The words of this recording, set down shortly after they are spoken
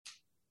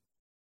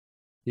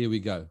Here we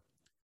go.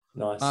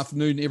 Nice.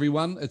 Afternoon,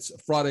 everyone. It's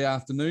Friday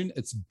afternoon.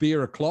 It's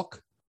beer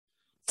o'clock,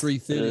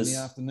 3:30 in the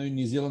afternoon,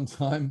 New Zealand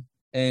time.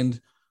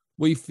 And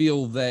we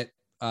feel that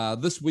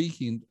this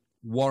weekend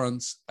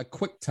warrants a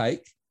quick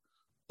take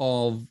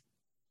of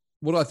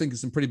what I think is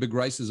some pretty big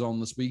races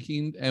on this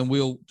weekend. And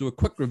we'll do a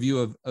quick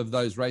review of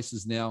those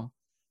races now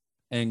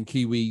and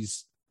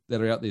Kiwis that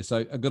are out there.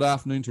 So a good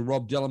afternoon to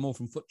Rob Delamore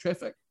from Foot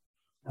Traffic.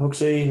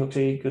 Hooksy,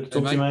 good to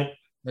talk to you, mate.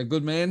 A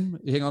good man.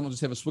 Hang on, I'll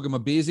just have a swig of my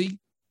beersy.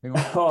 Hang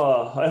on.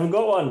 Oh, I haven't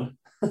got one.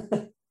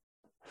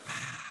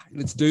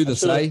 Let's do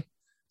this, eh?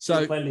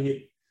 So,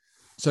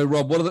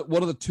 Rob, what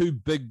are the two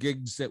big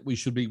gigs that we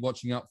should be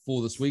watching out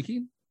for this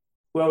weekend?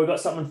 Well, we've got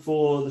something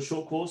for the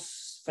short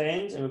course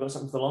fans, and we've got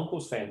something for the long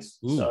course fans.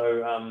 Ooh.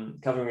 So,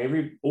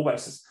 covering all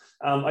bases.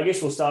 I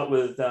guess we'll start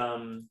with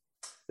the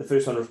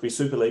first one, which will be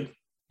Super League.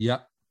 Yeah.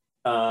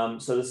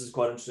 So this is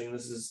quite interesting.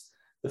 This is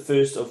the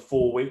first of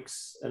 4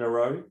 weeks in a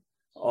row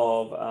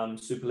of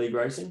Super League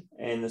racing,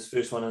 and this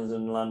first one is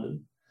in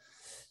London.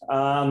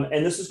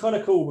 And this is kind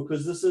of cool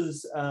because this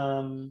is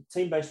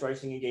team-based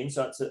racing again.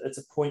 So it's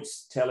a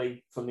points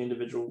tally from the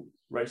individual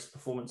race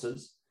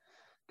performances,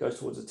 goes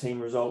towards a team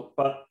result.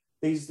 But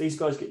these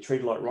guys get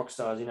treated like rock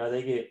stars. You know,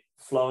 they get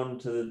flown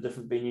to the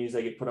different venues,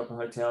 they get put up in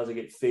hotels, they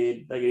get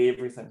fed, they get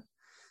everything.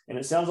 And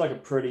it sounds like a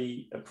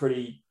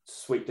pretty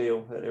sweet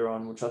deal that they're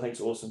on, which I think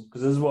is awesome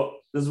because this is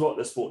what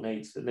the sport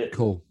needs.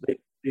 Cool.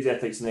 These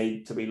athletes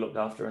need to be looked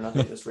after, and I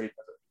think this really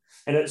does it.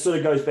 And it sort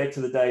of goes back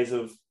to the days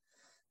of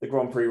the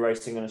Grand Prix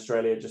racing in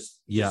Australia,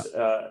 just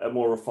a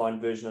more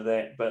refined version of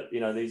that. But, you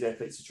know, these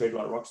athletes are treated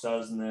like rock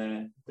stars,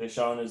 and they're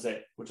showing us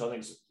that, which I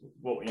think is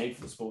what we need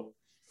for the sport.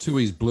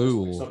 Tui's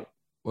Blue St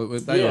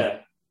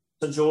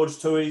George,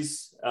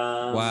 Tui's.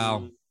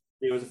 Wow.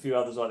 There was a few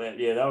others like that.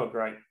 Yeah, they were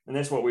great. And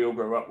that's what we all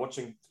grew up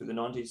watching through the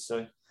 90s.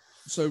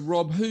 So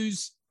Rob,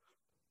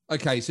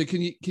 so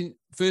can you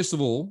first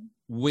of all,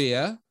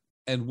 where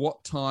and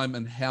what time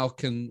and how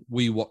can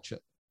we watch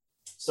it?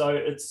 So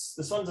this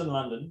one's in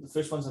London. The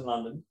first one's in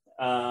London.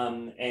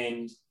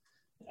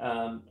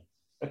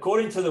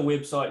 According to the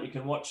website, you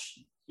can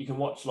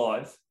watch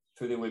live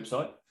through their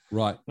website.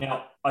 Right.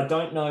 Now, I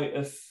don't know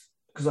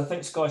because I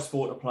think Sky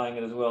Sport are playing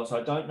it as well. So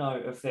I don't know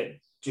if that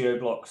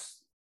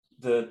geo-blocks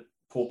the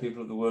poor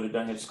people of the world who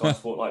don't have Sky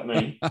Sport like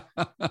me.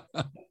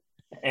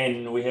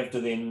 And we have to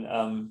then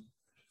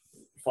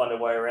find a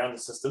way around the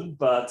system.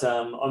 But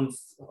I'm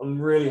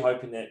really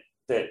hoping that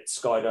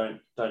Sky don't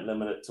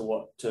limit it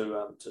to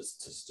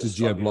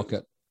geo-block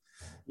it.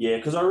 Yeah,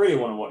 because I really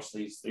want to watch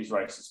these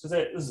races because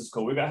this is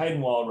cool. We've got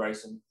Hayden Wild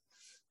racing,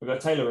 we've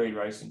got Taylor Reid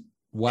racing.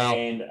 Wow!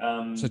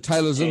 And so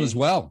Taylor's in as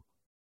well.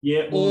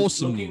 Yeah,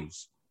 awesome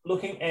news.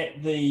 Looking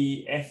at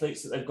the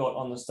athletes that they've got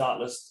on the start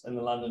list in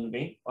the London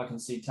event, I can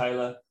see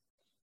Taylor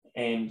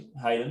and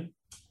Hayden,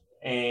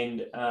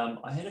 and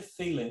I had a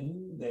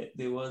feeling that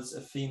there was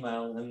a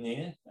female in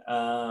there,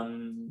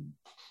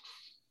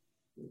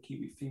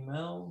 Kiwi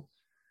female.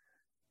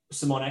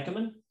 Simone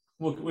Ackerman,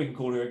 we can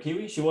call her a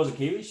Kiwi. She was a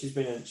Kiwi. She's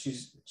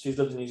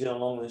lived in New Zealand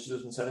longer than she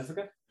lives in South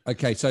Africa.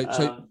 Okay, so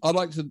I'd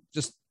like to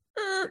just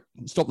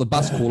stop the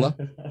bus caller.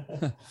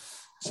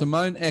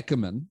 Simone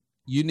Ackerman,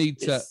 you need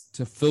to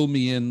fill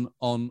me in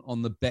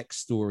on the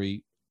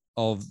backstory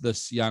of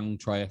this young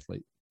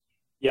triathlete.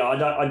 Yeah, I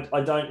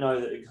don't know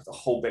the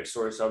whole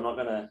backstory, so I'm not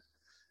going to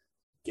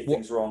get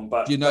things wrong.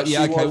 But do you know?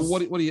 Yeah, okay. What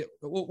do you?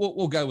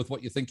 We'll go with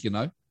what you think. You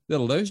know,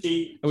 that'll do.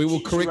 And we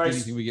will correct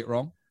anything we get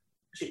wrong.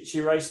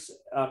 She raced.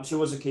 She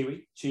was a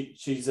Kiwi.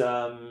 She's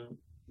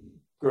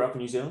grew up in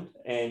New Zealand,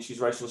 and she's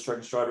raced all the Stroke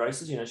and Stride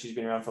races. You know, she's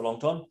been around for a long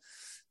time.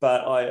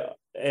 But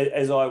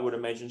as I would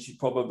imagine, she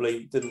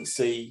probably didn't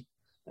see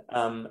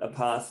a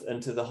path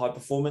into the high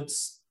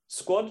performance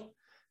squad,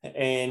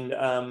 and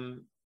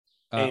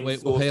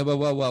wait,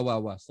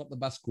 well, stop the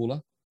bus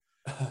caller.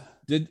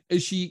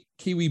 Is she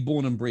Kiwi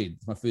born and bred?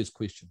 That's my first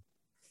question.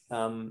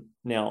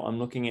 Now I'm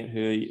looking at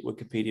her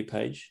Wikipedia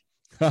page,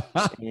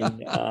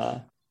 and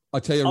I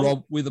tell you,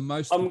 Rob, we're the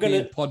most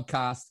prepared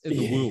podcast in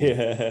the world.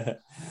 Yeah.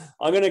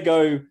 I'm going to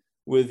go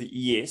with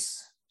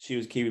yes. She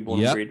was Kiwi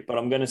born and bred, but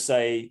I'm going to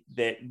say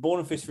that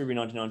born on 1st February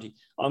 1990.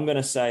 I'm going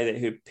to say that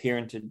her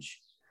parentage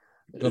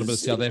got a bit of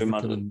South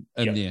African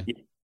in there.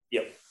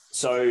 Yep.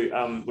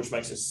 So, which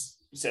makes us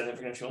South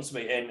African she wants to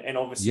be, and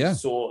obviously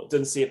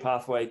didn't see a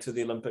pathway to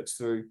the Olympics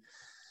through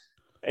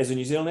as a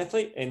New Zealand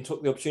athlete, and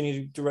took the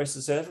opportunity to race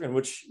as South African,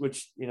 which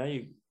you know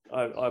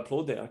I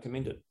applaud that. I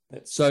commend it.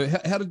 So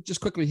how did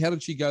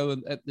she go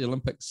at the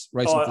Olympics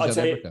racing for South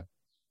Africa?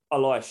 I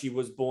lie. She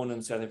was born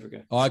in South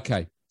Africa. Oh,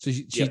 okay. So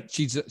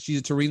she's a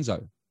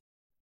Terenzo.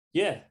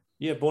 Yeah.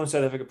 Born in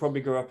South Africa.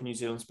 Probably grew up in New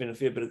Zealand. Spent a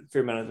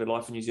fair amount of her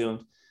life in New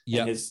Zealand. Yeah.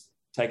 And has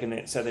taken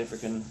that South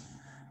African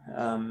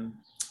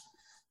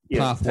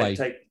pathway.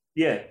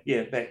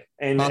 Back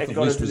and path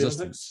got her to resistance. the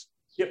Olympics.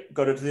 Yep,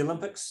 got her to the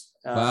Olympics.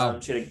 Wow.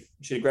 She had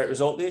a great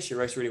result there. She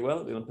raced really well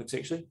at the Olympics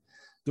actually.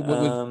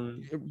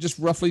 Just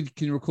roughly,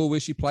 can you recall where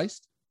she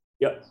placed?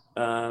 Yep.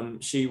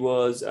 She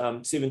was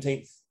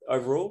 17th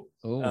overall.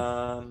 Who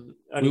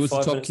was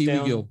the top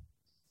Kiwi girl?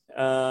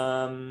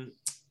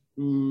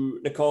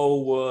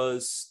 Nicole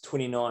was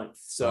 29th.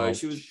 So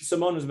Ouch.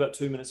 Simone was about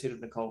 2 minutes ahead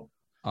of Nicole.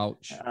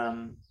 Ouch.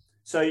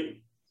 So it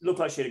looked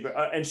like she had a great,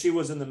 and she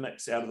was in the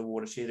mix out of the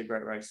water. She had a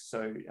great race.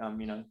 So,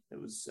 it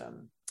was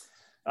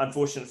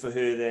unfortunate for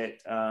her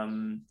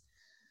that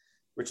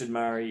Richard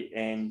Murray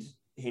and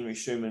Henry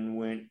Schumann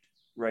weren't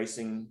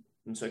racing,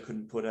 and so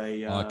couldn't put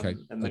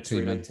a mixed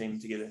relay team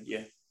together.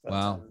 Yeah. But,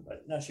 wow.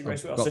 But no, she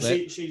raced well. So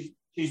she's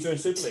doing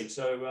Super League.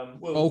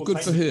 So good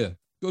for her.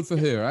 Good for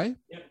her, eh?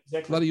 Yeah,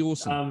 exactly. Bloody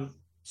awesome.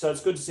 So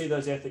it's good to see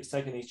those athletes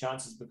taking these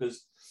chances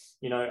because,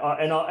 I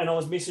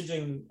was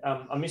messaging,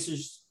 I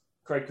messaged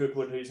Craig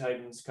Kirkwood, who's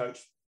Hayden's coach,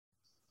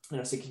 and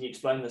I said, "Can you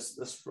explain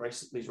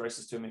these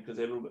races to me because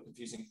they're a little bit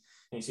confusing?"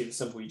 And he said, "It's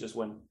simple, you just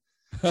win."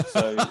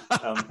 So,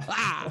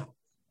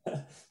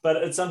 but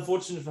it's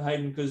unfortunate for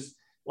Hayden because,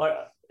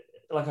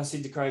 like I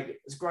said to Craig,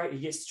 it's great. He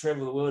gets to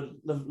travel the world,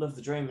 live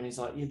the dream, and he's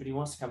like, yeah, but he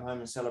wants to come home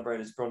and celebrate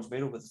his bronze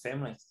medal with the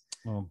family.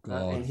 Oh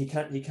God! And he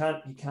can't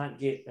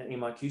get an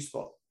MIQ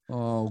spot.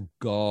 Oh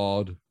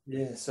God!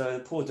 Yeah. So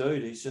the poor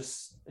dude, he's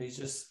just.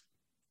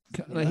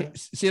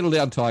 Settle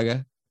down,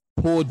 Tiger.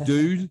 Poor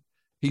dude.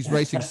 He's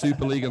racing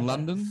Super League in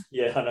London.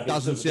 Yeah, I know.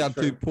 Doesn't sound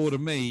too poor to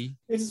me.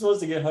 He just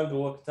wants to get home to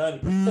Wakatani.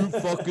 Who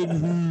fucking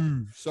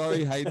who?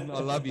 Sorry, Hayden,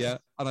 I love you,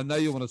 and I know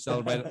you want to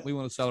celebrate it. We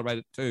want to celebrate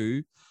it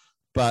too.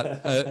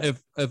 But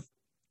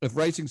if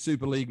racing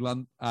Super League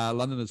London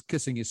is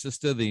kissing your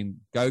sister,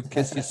 then go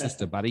kiss your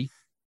sister, buddy.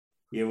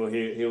 Yeah, well,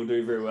 he'll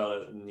do very well,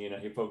 and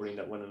he'll probably end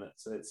up winning it.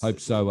 So hope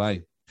so, eh?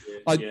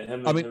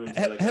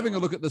 Having a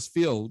look at this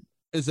field,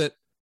 is it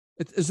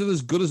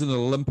as good as an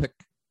Olympic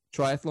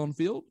triathlon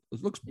field?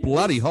 It looks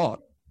bloody hot.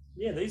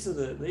 Yeah, these are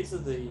the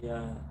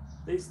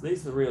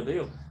real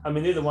deal. I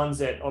mean, they're the ones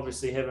that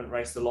obviously haven't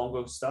raced the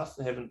longer stuff.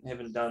 They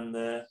haven't done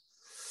the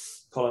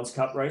Collins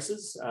Cup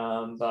races,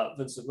 but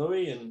Vincent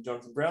Louis and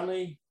Jonathan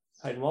Brownlee,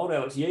 Hayden Wild,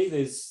 Alex Yee.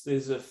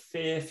 There's a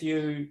fair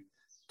few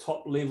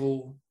top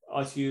level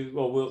ITU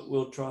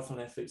world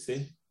triathlon athletes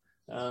there.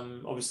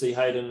 Obviously,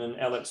 Hayden and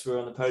Alex were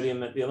on the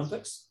podium at the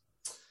Olympics.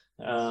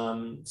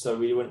 So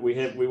we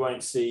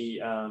won't see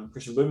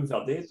Christian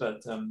Blumenfeld there,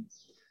 but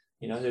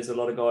there's a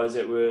lot of guys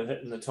that were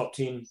hitting the top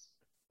 10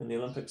 in the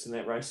Olympics in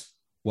that race.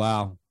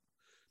 Wow.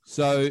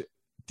 So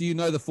do you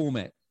know the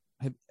format?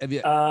 Have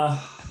you?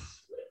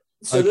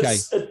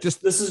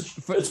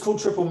 It's called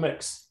triple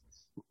mix.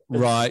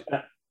 Right.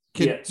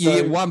 Can you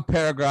get one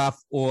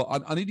paragraph, or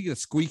I need to get a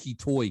squeaky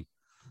toy.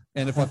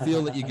 And if I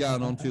feel that you're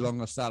going on too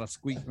long, I'll start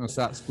squeaking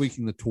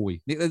the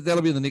toy.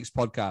 That'll be the next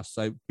podcast.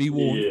 So be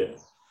warned.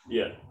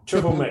 Yeah.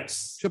 Triple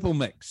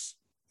mix.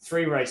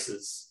 3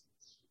 races.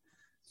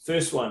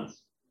 First one,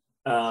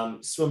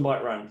 swim,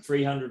 bike, run,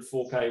 300,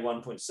 4K,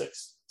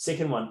 1.6.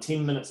 Second one,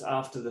 10 minutes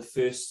after the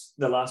first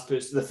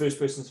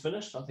person's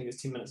finished. I think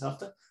it's 10 minutes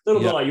after. A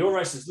little bit like your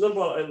races, a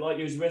little bit like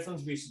your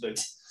marathons we used to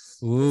do.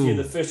 Ooh. If you're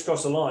the first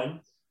across the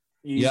line,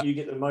 you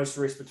get the most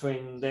rest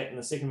between that and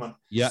the second one.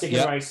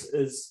 Second race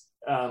is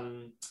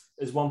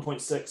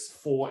 1.6,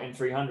 4, and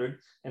 300,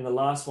 and the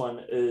last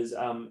one is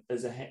a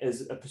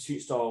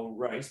pursuit style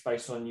race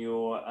based on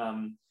your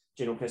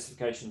general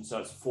classification. So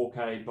it's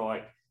 4K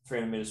bike,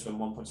 300 meters swim,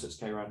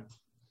 1.6K run.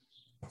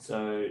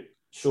 So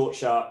short,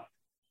 sharp,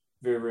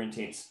 very, very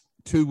intense.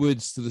 2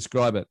 words to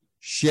describe it: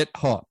 shit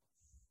hot.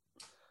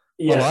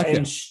 Yeah,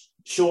 and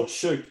short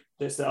shoot.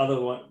 That's the other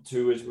one.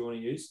 2 words we want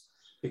to use,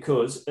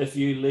 because if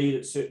you lead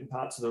at certain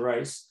parts of the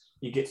race,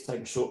 you get to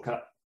take a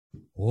shortcut.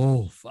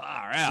 Oh,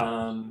 far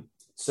out.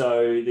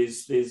 So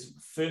there's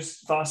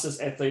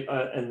fastest athlete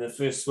in the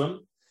first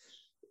swim,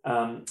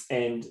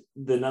 and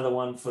another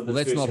one for the.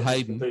 Well, that's not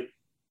Hayden.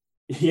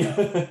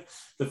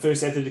 The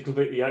first athlete to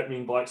complete the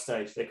opening bike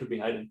stage, that could be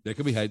Hayden.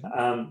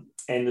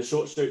 And the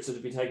short shoots are to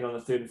be taken on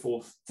the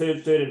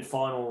third and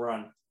final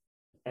run,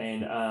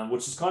 and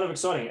which is kind of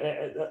exciting.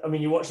 I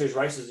mean, you watch those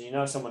races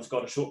and someone's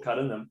got a shortcut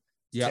in them.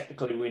 Yeah.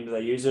 Technically, when do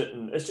they use it?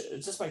 And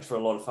it just makes for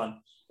a lot of fun.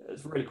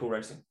 It's really cool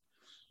racing.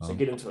 So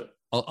get into it.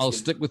 I'll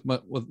stick with my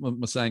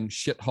saying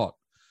shit hot.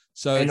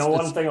 So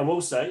one thing I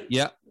will say,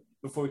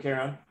 before we carry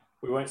on,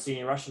 we won't see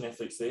any Russian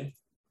athletes there.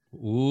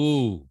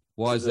 Ooh,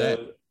 why is that?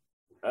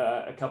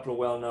 A couple of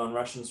well-known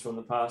Russians from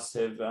the past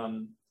have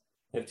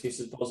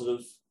tested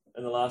positive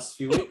in the last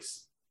few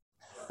weeks.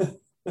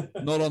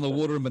 Not on the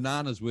water and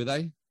bananas, were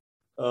they?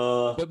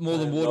 A bit more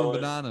than water and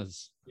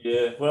bananas.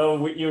 Yeah,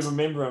 well, you would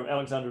remember him,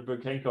 Alexander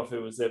Burkenkov,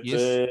 who was that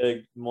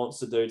big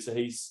monster dude. So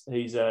he's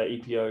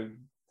EPO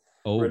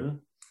ridden.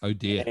 Oh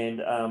dear.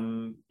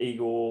 And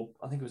Igor,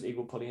 I think it was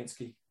Igor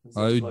Polyansky.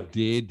 Oh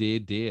dear.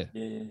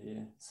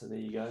 Yeah. So there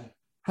you go.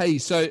 Hey,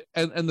 so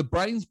and the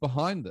brains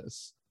behind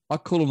this, I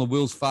call him the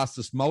world's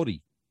fastest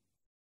Māori.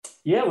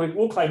 Yeah,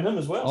 we'll claim him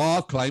as well. Oh,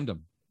 I've claimed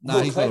him.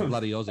 No, he's not a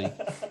bloody Aussie.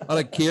 I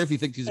don't care if he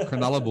thinks he's a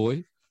Cronulla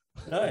boy.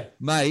 No,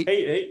 mate.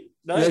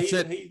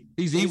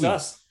 He's Iwi.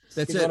 Us.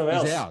 That's it.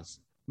 He's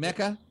ours.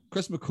 Macca,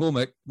 Chris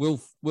McCormick,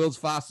 world's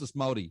fastest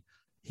Māori.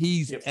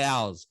 He's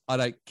ours. I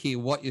don't care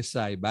what you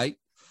say, mate.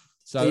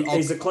 So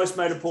he's a close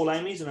mate of Paul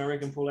Amy's, and I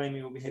reckon Paul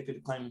Amy will be happy to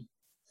claim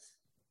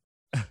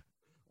him.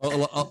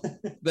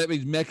 That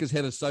means Mac has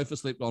had his sofa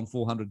slept on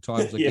 400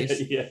 times, I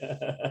guess. Yeah.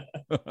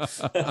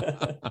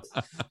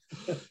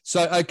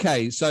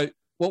 So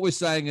what we're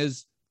saying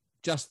is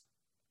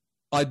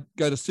I'd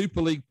go to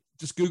Super League,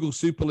 just Google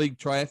Super League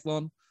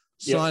Triathlon,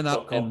 sign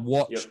up and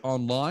watch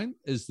online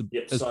is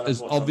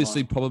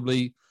obviously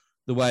probably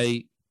the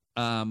way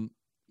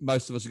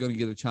most of us are going to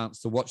get a chance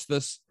to watch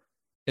this.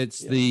 It's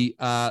the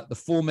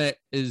format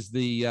is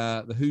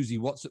the Who's He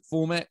What's It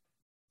format.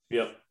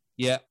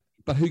 Yeah.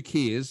 But who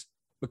cares?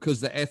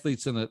 Because the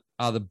athletes in it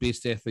are the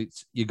best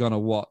athletes you're going to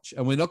watch.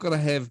 And we're not going to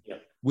have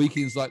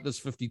weekends like this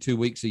 52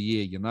 weeks a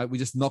year, We're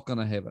just not going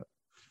to have it.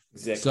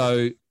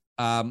 Exactly.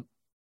 So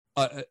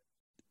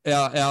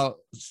our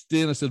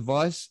sternest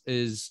advice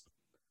is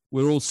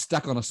we're all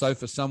stuck on a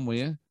sofa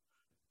somewhere.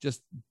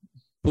 Just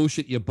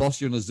bullshit your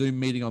boss. You're in a Zoom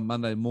meeting on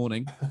Monday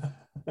morning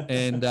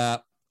and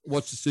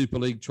watch the Super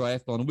League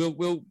Triathlon.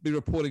 We'll be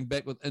reporting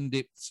back with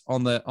in-depths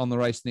on the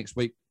race next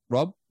week,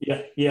 Rob.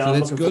 Yeah. So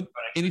that's good.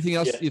 Anything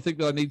else you think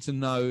that I need to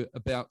know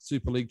about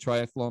Super League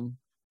Triathlon?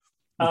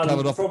 We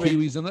covered off the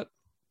Kiwis in it.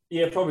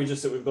 Yeah, probably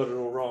just that we've got it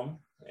all wrong,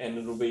 and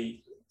it'll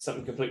be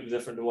something completely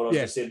different to what I've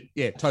just said.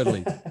 Yeah,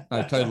 totally.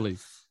 No, totally.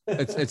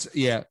 It's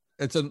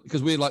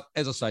because we're like,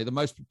 as I say, the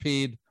most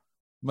prepared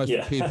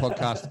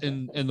podcast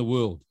in the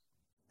world.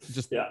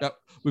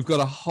 We've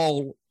got a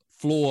whole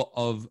floor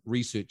of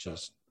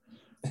researchers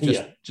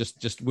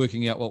just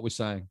working out what we're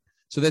saying.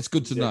 So that's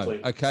good to know.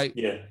 Okay.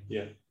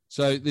 Yeah.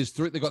 So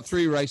they've got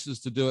 3 races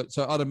to do it.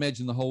 So I'd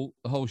imagine the whole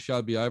show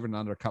will be over in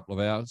under a couple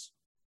of hours.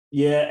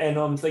 Yeah, and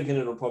I'm thinking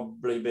it'll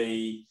probably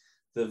be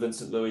the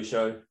Vincent Louis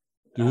show.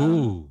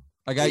 Ooh.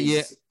 Okay,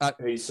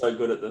 he's so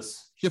good at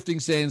this.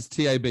 Shifting Sands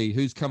TAB.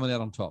 Who's coming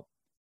out on top?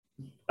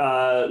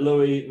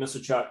 Louis,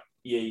 Mr. Chuck,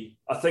 Yee.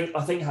 I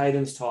think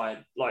Hayden's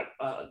tired. Like,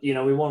 we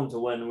want him to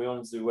win. We want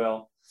him to do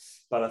well.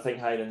 But I think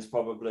Hayden's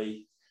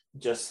probably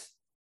just,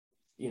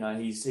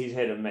 he's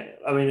had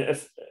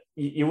if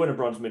you win a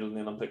bronze medal in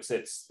the Olympics,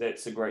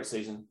 that's a great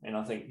season. And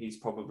I think he's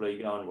probably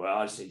going, well,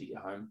 I just need to get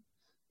home,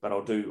 but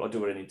I'll do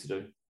what I need to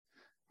do.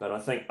 But I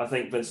think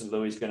Vincent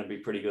Louis is going to be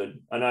pretty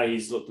good. I know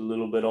he's looked a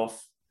little bit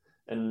off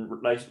in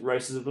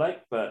races of late,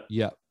 but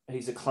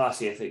he's a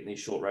classy athlete in these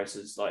short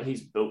races. Like,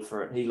 he's built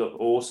for it. He looked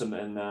awesome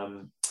in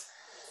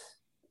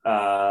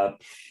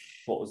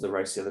what was the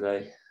race the other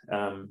day?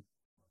 I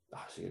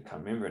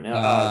can't remember it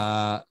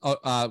now.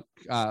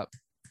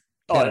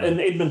 In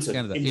Edmonton.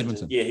 Canada,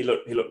 Edmonton. Yeah, he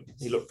looked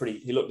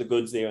the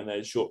goods there in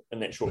that short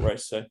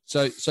race.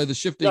 So the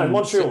shifting. No,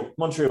 Montreal,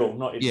 not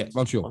Edmonton. Yeah,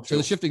 Montreal. So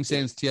the Shifting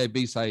Sands TAB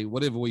say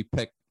whatever we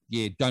pick,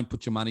 don't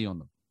put your money on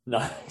them.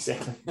 No,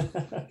 exactly.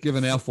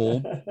 Given our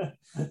form.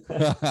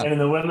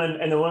 And the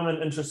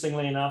women,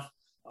 interestingly enough,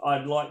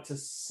 I'd like to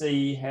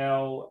see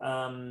how.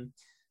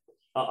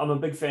 I'm a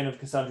big fan of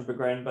Cassandra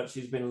Berggren, but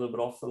she's been a little bit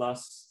off the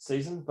last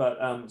season. But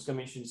it's going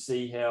to be interesting to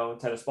see how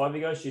Taylor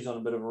Spivey goes. She's on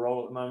a bit of a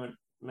roll at the moment,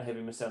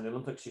 having missed out on the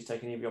Olympics. She's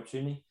taking every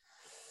opportunity.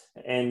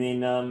 And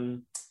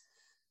then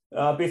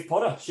Beth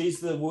Potter, she's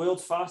the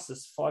world's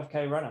fastest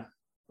 5K runner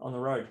on the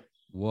road.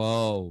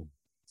 Whoa.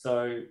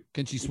 So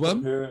can she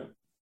swim?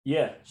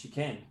 Yeah, she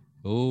can.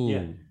 Oh.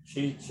 Yeah,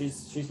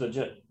 she's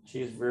legit.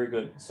 She is very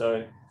good.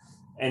 So,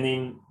 and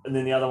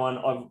then the other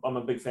one, I'm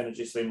a big fan of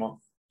Jess Lemont.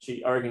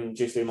 I reckon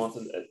Jess Lemont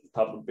at the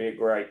pub would be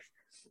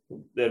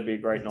that'd be a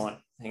great night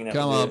hanging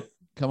out.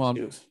 Come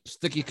on.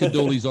 Stick your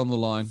cadoolies on the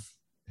line.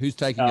 Who's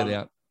taking it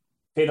out?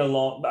 Peter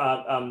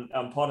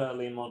Potter,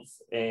 Lemont,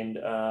 and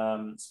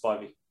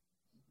Spivey.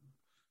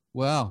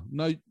 Wow.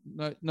 No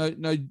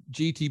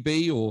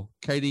GTB or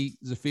Katie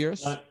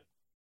Zafiris?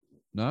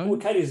 No. Well,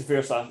 Katie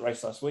Zafiris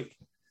raced last week.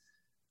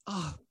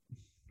 Oh,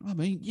 I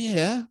mean,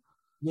 yeah.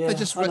 They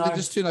just turn up.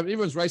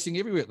 Everyone's racing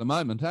everywhere at the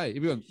moment. Hey,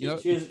 everyone,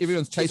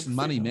 everyone's chasing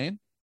money, man.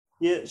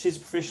 Yeah, she's a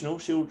professional.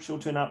 She'll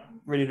turn up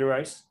ready to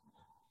race.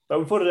 But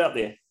we put it out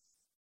there,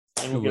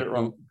 and we'll get it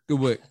wrong. Good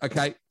work.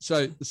 Okay,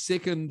 so the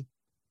second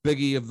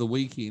biggie of the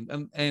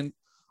weekend, and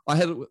I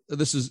had it.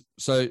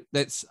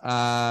 That's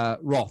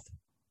Roth.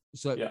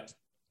 So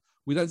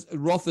we don't.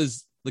 Roth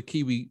is the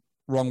Kiwi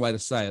wrong way to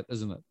say it,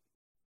 isn't it?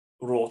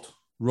 Roth.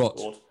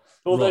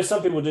 Although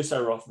some people do say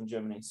Roth in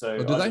Germany, so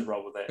I just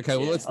roll with that. Okay,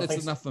 well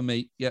that's enough for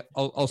me. Yeah,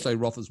 I'll say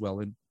Roth as well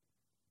then.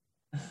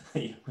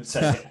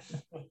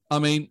 I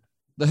mean,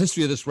 the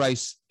history of this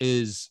race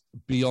is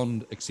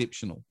beyond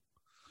exceptional.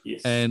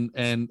 Yes. And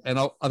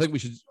I think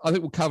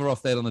we'll cover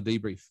off that on the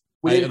debrief.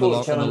 We need to call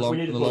it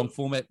the long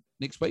format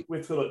next week.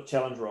 We've called it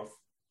Challenge Roth.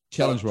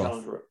 Challenge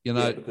Roth.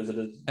 Because it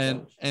is.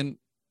 And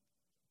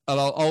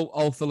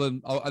I'll fill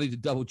in. I need to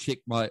double check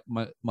my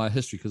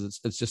history because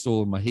it's just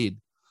all in my head.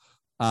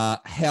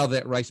 How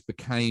that race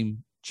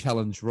became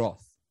Challenge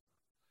Roth.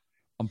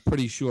 I'm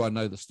pretty sure I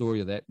know the story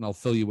of that, and I'll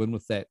fill you in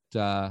with that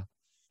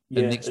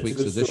in next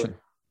week's edition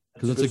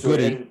because it's a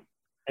goodie.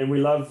 And we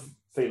love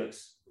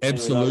Felix.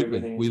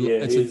 Absolutely,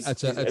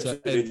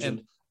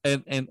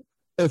 and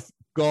if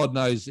God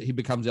knows he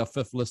becomes our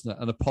 5th listener,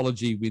 an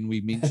apology when we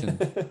mentioned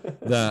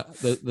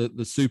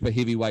the super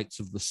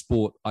heavyweights of the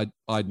sport. I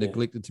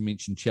neglected to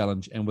mention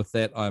Challenge, and with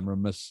that I'm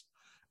remiss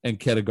and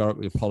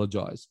categorically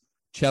apologise.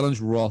 Challenge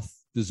Roth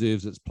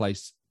deserves its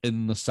place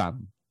in the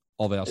sun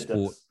of our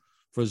sport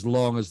for as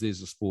long as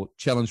there's a sport.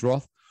 Challenge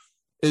Roth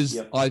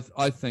is,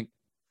 I think,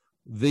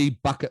 the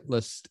bucket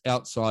list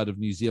outside of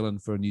New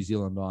Zealand for a New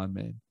Zealand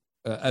Ironman.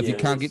 If you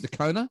can't get to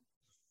Kona,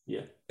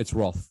 it's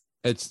Roth.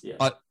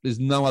 There's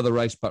no other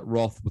race but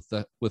Roth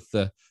with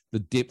the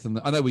depth and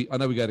I know we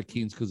go to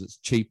Cairns because it's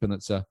cheap and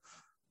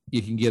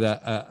you can get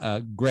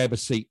a grab a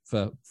seat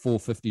for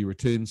 $4.50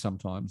 return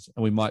sometimes,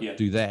 and we might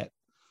do that.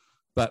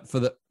 But for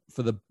the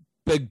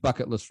big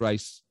bucket list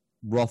race,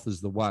 Roth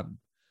is the one.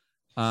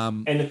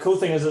 And the cool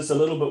thing is, it's a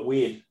little bit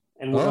weird,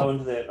 and we'll go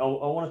into that. I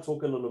want to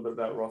talk a little bit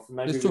about Roth.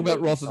 Maybe let's talk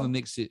about Roth in the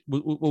next set.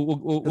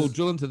 We'll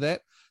drill into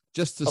that.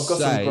 Just to say,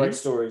 some great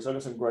stories. I've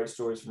got some great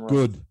stories from Roth.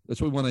 Good.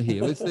 That's what we want to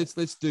hear.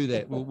 Let's do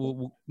that.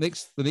 We'll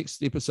the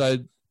next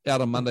episode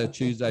out on Monday or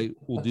Tuesday.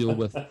 We'll deal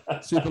with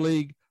Super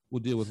League. We'll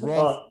deal with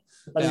Roth.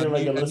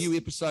 A new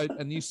episode,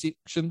 a new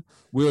section.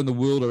 Where in the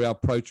world are our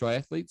pro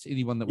triathletes?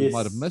 Anyone that we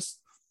might have missed?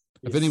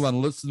 If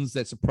anyone listens,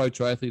 that's a pro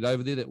triathlete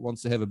over there that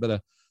wants to have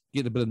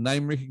get a bit of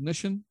name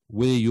recognition.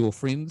 We're your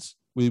friends.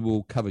 We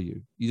will cover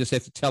you. You just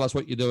have to tell us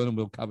what you're doing, and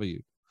we'll cover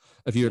you.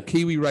 If you're a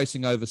Kiwi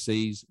racing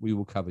overseas, we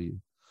will cover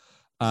you.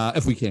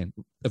 If we can,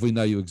 if we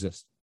know you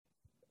exist.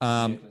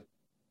 So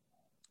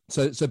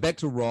back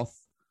to Roth.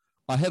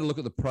 I had a look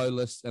at the pro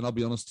list, and I'll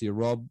be honest to you,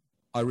 Rob,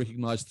 I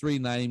recognised 3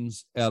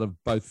 names out of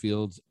both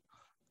fields,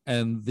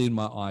 and then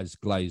my eyes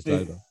glazed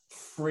over.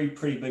 3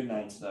 pretty big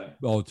names, though.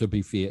 Oh, to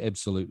be fair,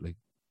 absolutely.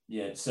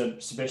 Yeah, so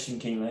Sebastian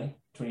Kienle,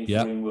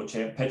 23 world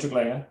champ. Patrick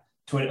Langer,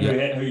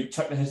 who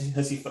chucked the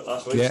hissy fit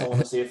last week, so I want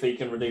to see if he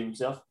can redeem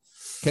himself.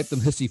 Captain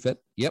Hissy Fit,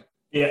 yep.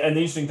 Yeah, and the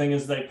interesting thing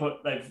is they've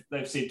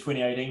said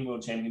 2018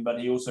 world champion, but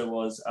he also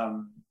was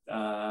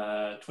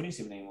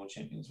 2017 world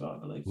champion as well, I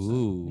believe. So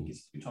I think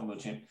he's a 2-time world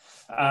champ.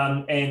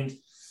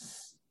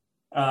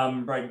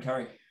 And Braden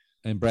Curry.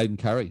 And Braden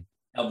Curry.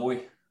 Our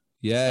boy.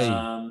 Yay.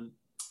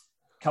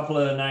 Couple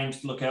of names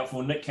to look out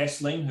for. Nick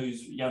Castelline,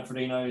 who's Jan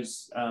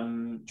Frodeno's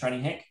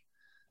training hack.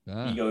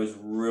 He goes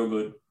real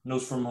good.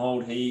 Nils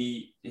Frommhold,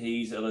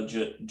 he's a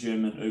legit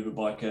German Uber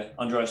biker.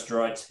 Andreas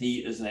Dreitz,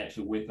 he is an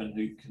absolute weapon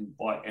who can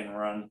bike and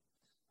run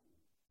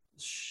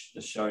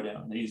the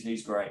showdown.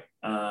 He's great.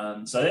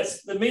 So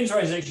that's the men's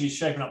race is actually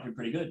shaping up to be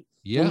pretty good.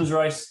 Yeah. Women's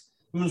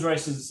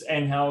races,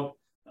 and how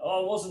I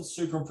wasn't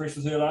super impressed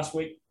with her last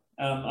week.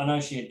 I know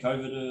she had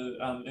COVID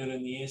early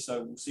in the year,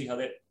 so we'll see how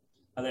that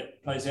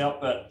plays out.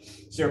 But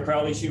Sarah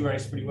Crowley, she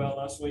raced pretty well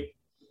last week.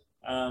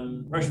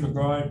 Rachel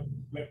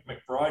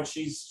McBride,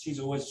 she's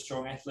always a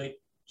strong athlete.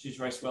 She's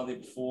raced well there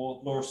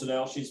before. Laura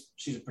Siddell,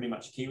 she's pretty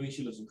much a Kiwi.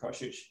 She lives in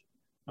Christchurch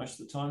most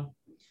of the time.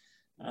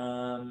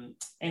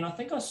 And I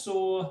think I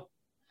saw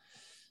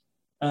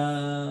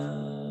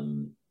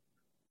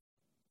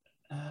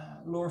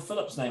Laura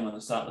Phillips' name on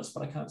the start list,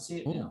 but I can't see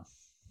it now.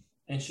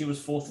 And she was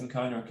 4th in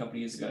Kona a couple of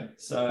years ago.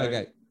 So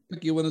okay,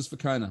 pick your winners for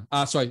Kona.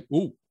 Sorry.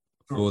 Oh,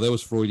 that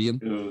was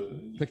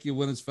Freudian. Pick your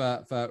winners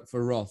for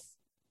Roth.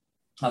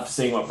 After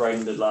seeing what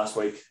Braden did last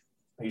week,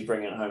 he's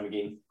bringing it home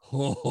again. I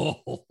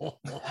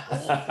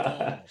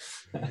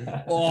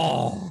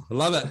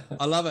love it.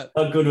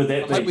 How good would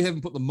that be? I hope we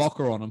haven't put the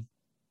mocker on him.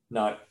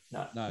 No.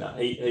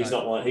 He's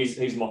not one.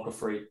 He's mocker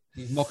free.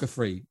 He's mocker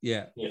free.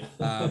 Yeah.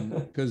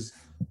 Because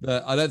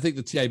I don't think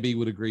the TAB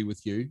would agree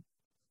with you.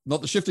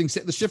 Not the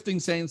shifting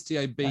sands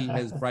TAB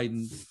has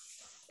Braden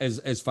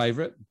as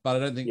favourite, but I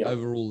don't think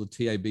overall the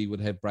TAB would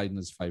have Braden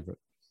as favourite.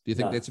 Do you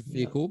think that's a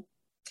fair call?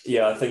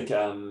 Yeah, I think.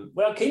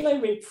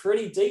 Kienle went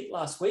pretty deep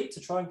last week to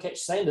try and catch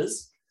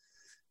Sanders.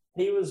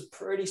 He was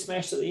pretty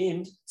smashed at the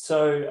end.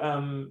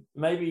 So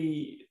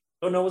maybe.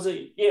 Oh no, was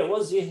it? Yeah, it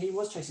was. Yeah, he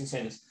was chasing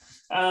Sanders.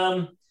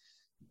 I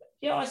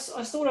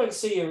still don't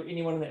see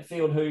anyone in that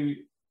field who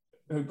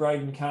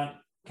Braden can't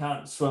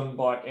swim,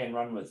 bike, and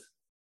run with.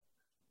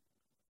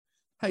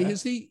 Hey,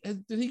 did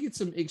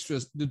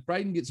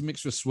Braden get some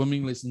extra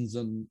swimming lessons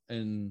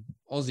in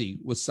Aussie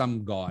with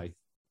some guy?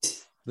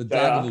 The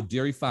Dargaville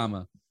dairy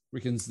farmer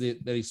reckons that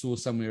he saw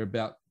somewhere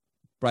about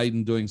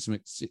Braden doing some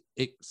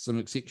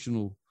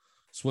exceptional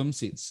swim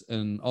sets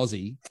in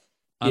Aussie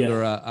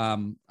under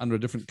a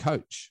different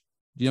coach.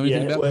 Do you know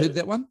anything about heard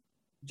that one?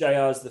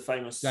 JR is the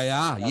famous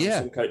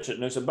swim coach at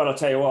Noosa. But I'll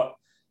tell you what,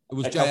 it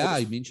was JR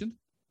he mentioned.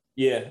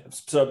 Yeah,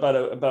 so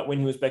about when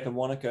he was back in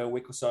Wanaka a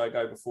week or so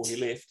ago before he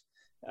left,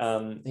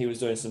 he was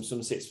doing some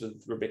swim sets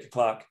with Rebecca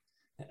Clark,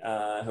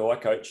 who I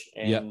coach,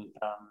 and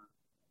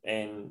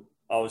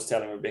I was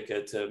telling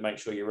Rebecca to make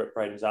sure you rip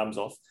Braden's arms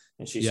off,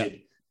 and she said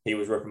he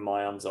was ripping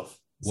my arms off.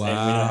 Wow! And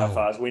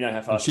we know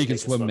how fast she can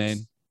swim, swims. man.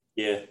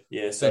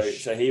 Yeah. So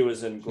he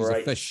was in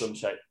great swim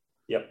shape.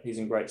 Yep, he's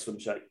in great swim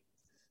shape.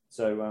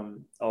 So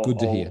good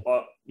to hear.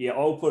 I'll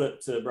put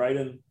it to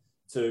Braden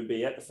to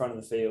be at the front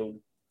of the field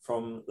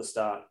from the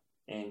start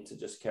and to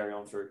just carry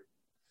on through.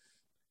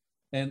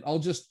 And I'll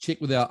just check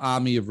with our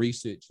army of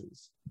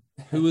researchers.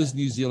 Who is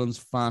New Zealand's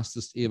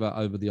fastest ever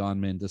over the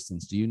Ironman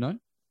distance? Do you know?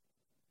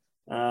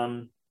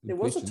 There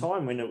was a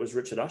time when it was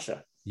Richard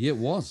Usher. Yeah, it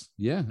was.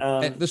 Yeah.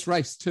 At this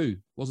race too,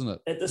 wasn't it?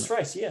 At this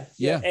race, yeah.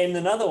 And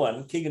another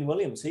one, Keegan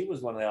Williams, he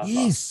was one of our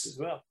fastest as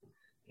well.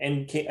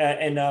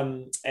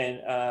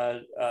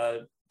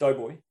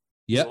 Doughboy.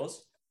 Yeah.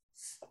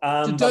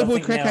 Did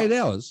Doughboy crack 8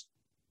 hours?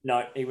 No,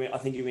 I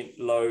think he went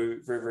low,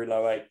 very, very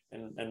low 8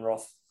 in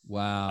Roth.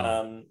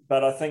 Wow.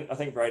 But I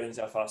think Braden's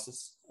our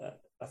fastest.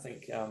 I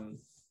think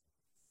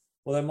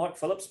although Mike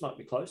Phillips might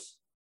be close.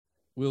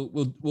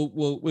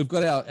 We've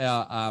got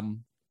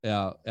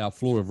our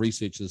floor of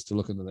researchers to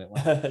look into that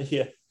one.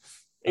 Yeah.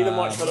 Either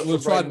Mike Phillips we'll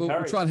or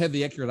we'll try and have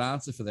the accurate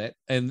answer for that.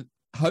 And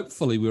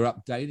hopefully we're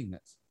updating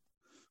it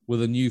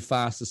with a new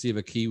fastest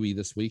ever Kiwi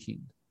this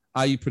weekend.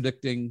 Are you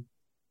predicting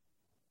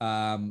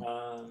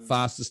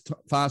fast?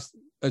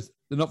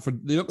 They're not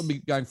going to be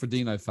going for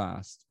Dino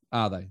fast,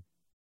 are they?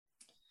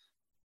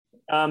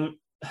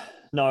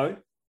 No.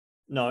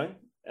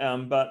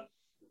 But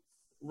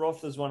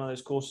Roth is one of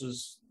those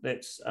courses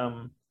that's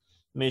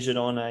measured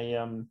on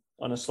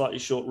a slightly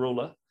short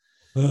ruler.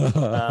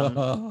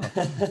 Dear,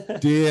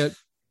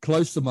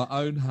 close to my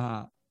own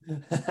heart.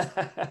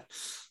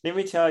 Let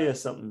me tell you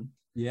something.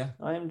 Yeah.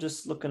 I am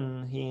just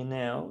looking here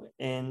now,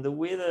 and the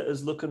weather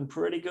is looking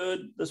pretty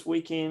good this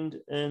weekend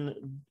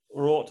in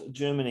Rort,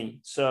 Germany.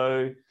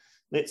 So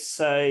let's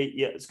say,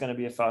 it's going to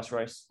be a fast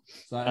race.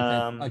 So,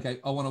 okay.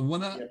 I want a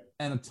winner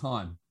and a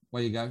time.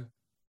 Where you go?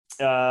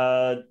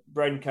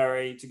 Braden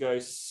Currie to go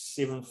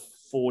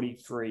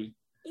 7:43.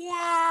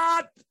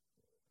 What?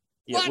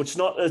 Yeah, what? It's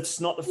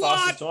not the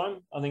fastest time.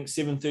 I think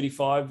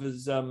 7:35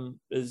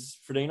 is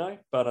Frodeno,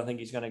 but I think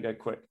he's going to go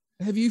quick.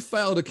 Have you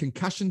failed a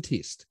concussion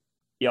test?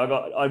 Yeah,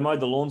 I mowed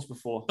the lawns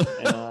before,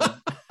 and I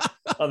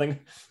think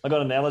I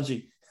got an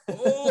allergy.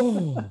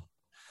 Oh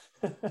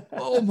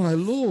my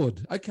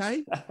Lord.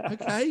 Okay.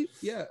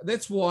 Yeah,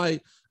 that's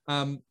why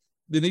there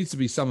needs to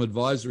be some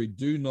advisory.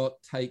 Do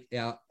not take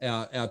our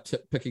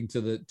tip picking to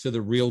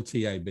the real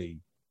TAB.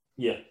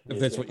 Yeah, if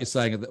that's what you're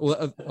saying.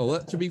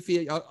 Well, to be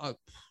fair,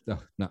 no,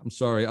 I'm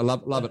sorry. I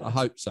love it. I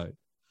hope so.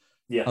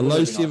 Yeah, a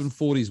low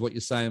 740 is what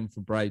you're saying for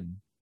Braden.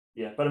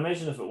 Yeah, but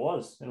imagine if it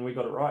was and we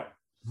got it right.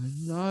 I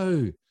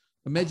know.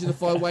 Imagine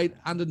if I weighed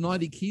under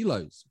 90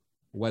 kilos.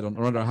 Weighed on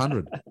under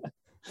 100.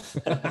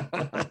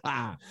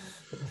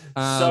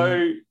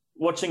 So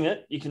watching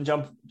it, you can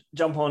jump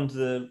onto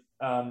the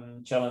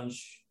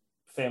Challenge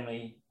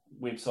Family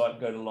website and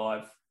go to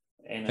live,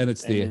 and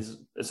it's there.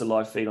 It's a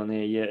live feed on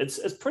there. Yeah, it's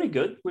pretty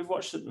good. We've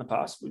watched it in the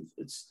past.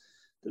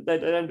 They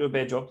don't do a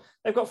bad job.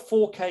 They've got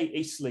 4K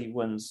easterly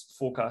winds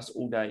forecast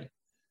all day.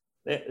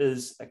 That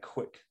is a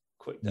quick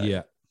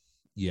day.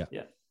 Yeah.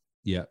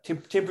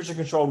 Temperature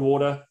controlled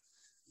water,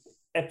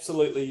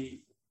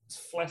 absolutely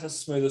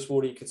flattest, smoothest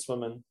water you could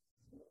swim in,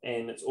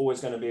 and it's always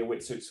going to be a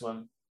wetsuit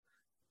swim.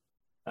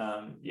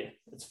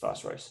 It's a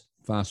fast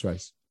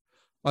race.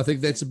 I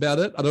think that's about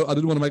it. I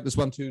didn't want to make this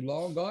one too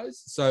long,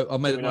 guys, so I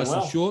made it nice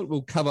and short.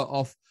 We'll cover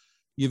off.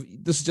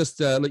 This is just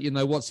to let you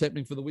know what's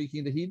happening for the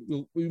weekend ahead.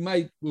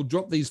 We'll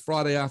drop these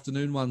Friday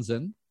afternoon ones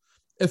in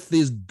if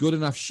there's good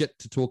enough shit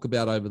to talk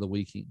about over the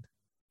weekend.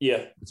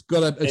 Yeah, it's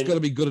got to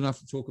be good enough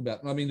to talk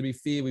about. I mean, to be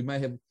fair, we may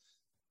have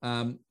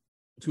so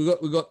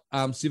we've got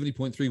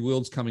 70.3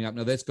 Worlds coming up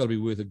now. That's got to be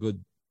worth a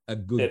good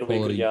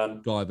quality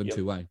dive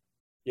into.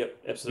 Yep,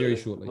 absolutely.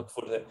 Very shortly. Look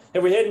forward to that.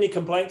 Have we had any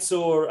complaints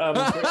or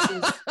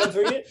corrections come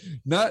through yet?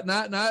 No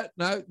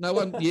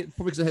one yet.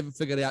 Probably because I haven't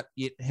figured out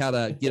yet how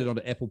to get it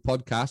onto Apple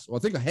Podcasts. Well, I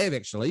think I have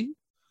actually.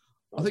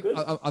 I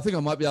think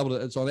I might be able to.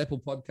 It's on Apple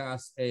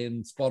Podcasts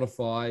and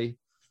Spotify.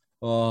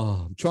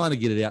 Oh, I'm trying to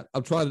get it out.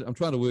 I'm trying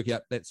to work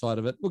out that side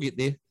of it. We'll get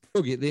there.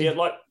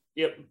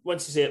 Yeah,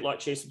 once you see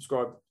it, share,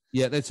 subscribe.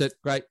 Yeah, that's it.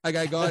 Great.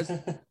 Okay, guys,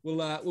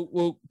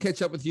 we'll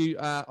catch up with you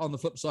on the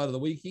flip side of the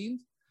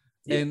weekend.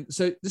 Yep. And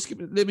so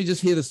let me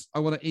just hear this. I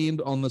want to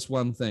end on this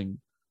one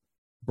thing.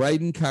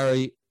 Braden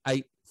Currie,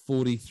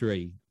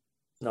 8:43.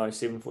 No,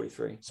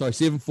 7:43. Sorry,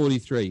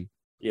 7:43.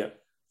 Yeah.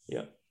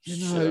 You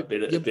know,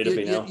 better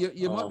be now.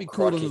 You might be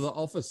called into the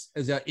office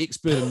as our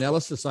expert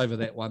analysis over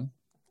that one.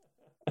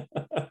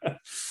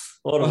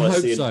 What have I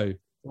said? So.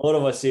 What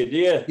have I said?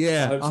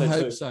 Yeah. I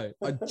hope so.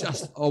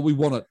 We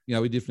want it.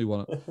 We definitely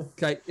want it.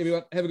 Okay,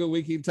 everyone, have a good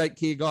weekend. Take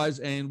care, guys,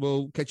 and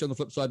we'll catch you on the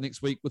flip side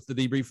next week with the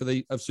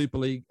debrief of Super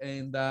League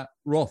and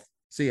Roth.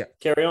 See ya.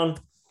 Carry on.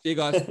 See you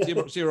guys. See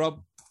you,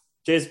 Rob.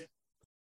 Cheers.